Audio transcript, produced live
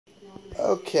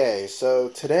Okay, so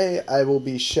today I will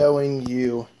be showing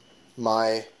you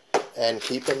and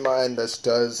keep in mind this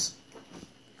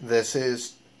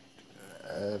is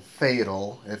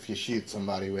fatal if you shoot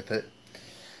somebody with it.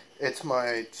 It's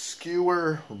my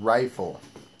skewer rifle.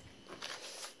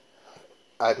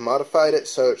 I've modified it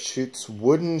so it shoots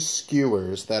wooden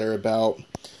skewers that are about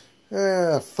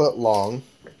a foot long.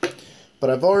 But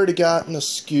I've already gotten a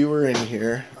skewer in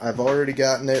here. I've already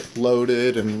gotten it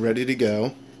loaded and ready to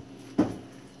go.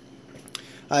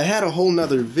 I had a whole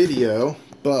nother video,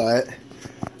 but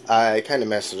I kind of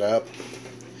messed it up.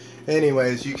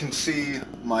 Anyways, you can see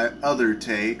my other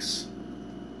takes.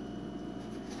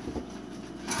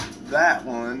 That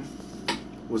one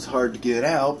was hard to get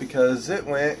out because it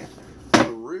went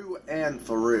through and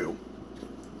through.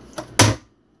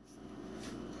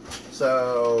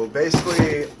 So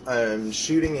basically, I'm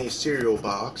shooting a cereal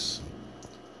box.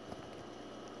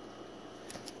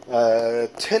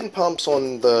 10 pumps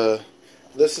on the...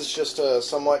 This is just a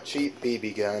somewhat cheap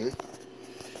BB gun.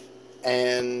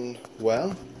 And,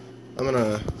 well, I'm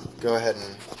gonna go ahead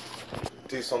and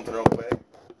do something real quick.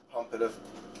 Pump it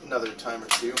another time or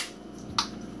two.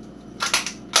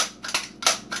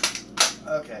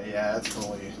 Okay, yeah, it's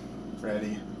fully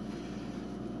ready.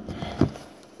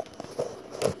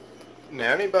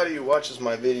 Now, anybody who watches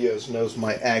my videos knows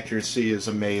my accuracy is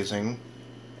amazing,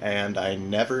 and I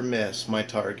never miss my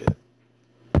target.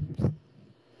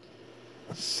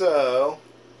 So,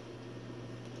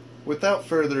 without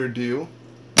further ado,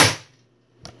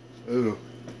 ooh,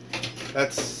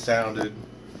 that sounded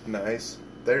nice.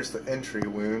 There's the entry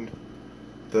wound,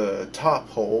 the top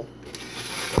hole.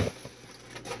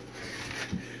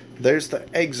 There's the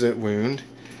exit wound,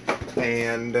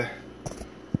 and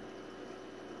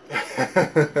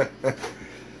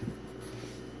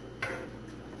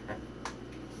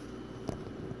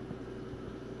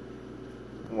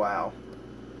wow.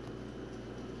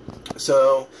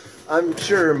 So, I'm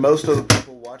sure most of the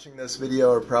people watching this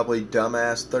video are probably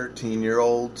dumbass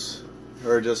 13-year-olds who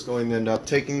are just going to end up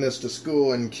taking this to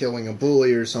school and killing a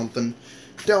bully or something.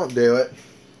 Don't do it.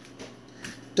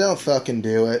 Don't fucking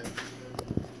do it.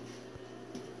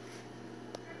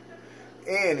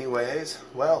 Anyways,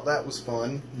 well, that was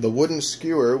fun. The wooden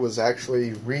skewer was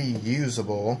actually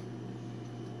reusable.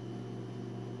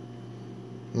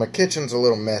 My kitchen's a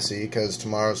little messy because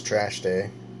tomorrow's trash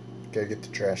day. Gotta get the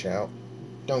trash out.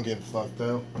 Don't give a fuck,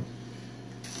 though.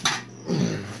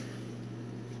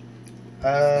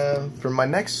 For my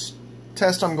next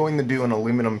test, I'm going to do an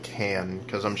aluminum can,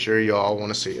 because I'm sure you all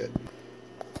want to see it.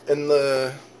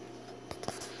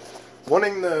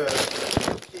 Wanting to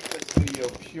keep this video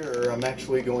pure, I'm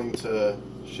actually going to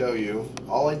show you.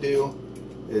 All I do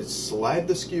is slide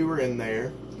the skewer in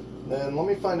there. Then let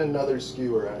me find another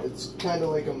skewer. It's kind of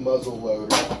like a muzzle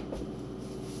loader.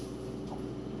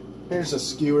 Here's a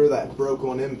skewer that broke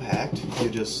on impact. You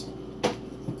just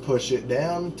push it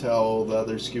down till the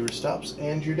other skewer stops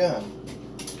and you're done.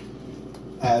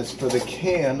 As for the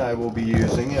can I will be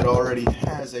using, it already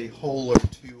has a hole or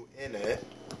two in it.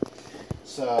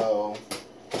 So,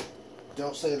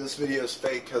 don't say this video is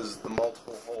fake because the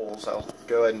multiple holes. I'll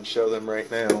go ahead and show them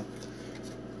right now.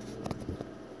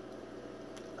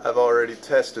 I've already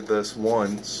tested this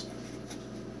once.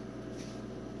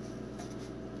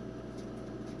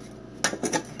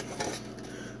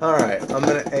 Alright, I'm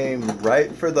going to aim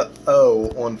right for the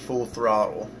O on full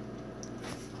throttle.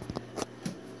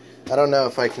 I don't know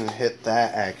if I can hit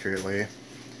that accurately.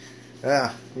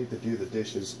 Need to do the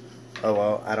dishes. Oh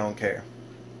well, I don't care.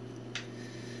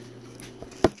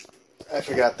 I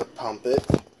forgot to pump it.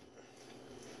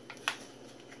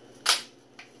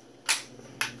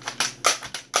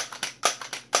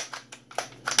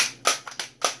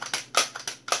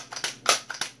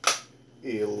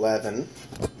 $11.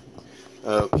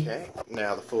 Okay,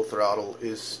 now the full throttle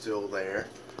is still there.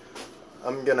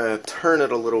 I'm gonna turn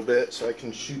it a little bit so I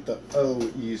can shoot the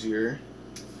O easier.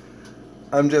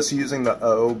 I'm just using the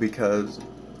O because,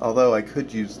 although I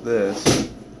could use this,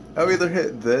 I'll either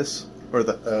hit this or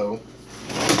the O.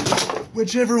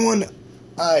 Whichever one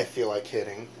I feel like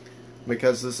hitting,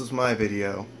 because this is my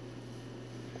video.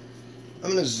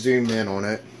 I'm gonna zoom in on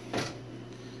it.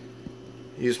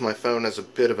 Use my phone as a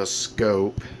bit of a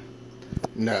scope.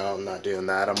 No, I'm not doing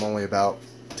that. I'm only about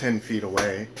 10 feet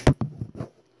away.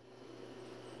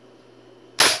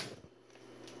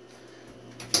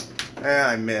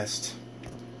 I missed.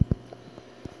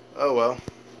 Oh well.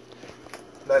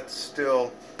 That's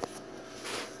still...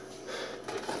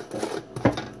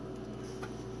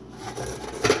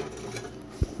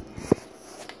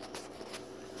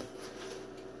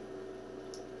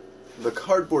 The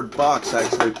cardboard box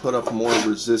actually put up more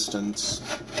resistance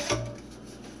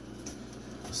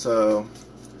So,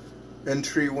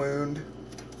 entry wound.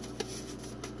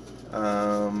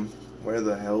 Where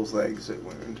the hell's the exit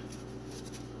wound?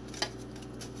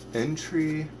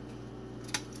 Entry.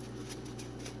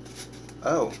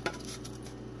 Oh.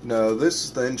 No, this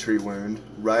is the entry wound,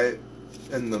 right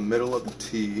in the middle of the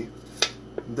T.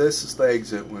 This is the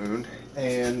exit wound,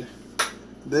 and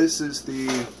this is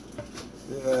the,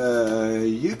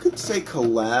 you could say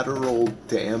collateral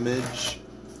damage.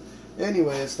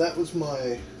 Anyways, that was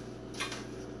my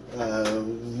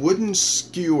wooden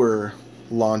skewer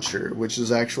launcher, which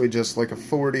is actually just like a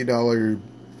 $40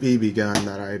 BB gun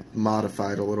that I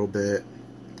modified a little bit.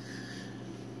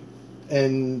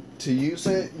 And to use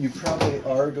it, you probably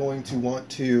are going to want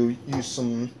to use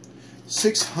some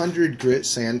 600 grit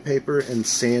sandpaper and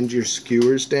sand your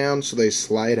skewers down so they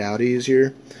slide out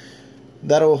easier.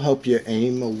 That'll help you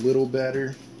aim a little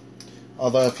better.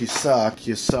 Although if you suck,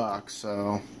 you suck,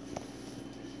 so...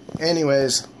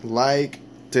 Anyways, like,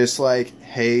 dislike,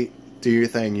 hate, do your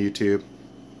thing, YouTube.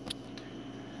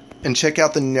 And check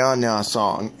out the Nya Nya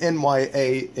song.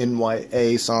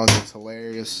 NYA song. It's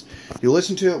hilarious. You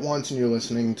listen to it once and you're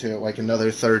listening to it like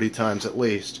another 30 times at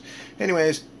least.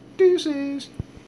 Anyways, deuces.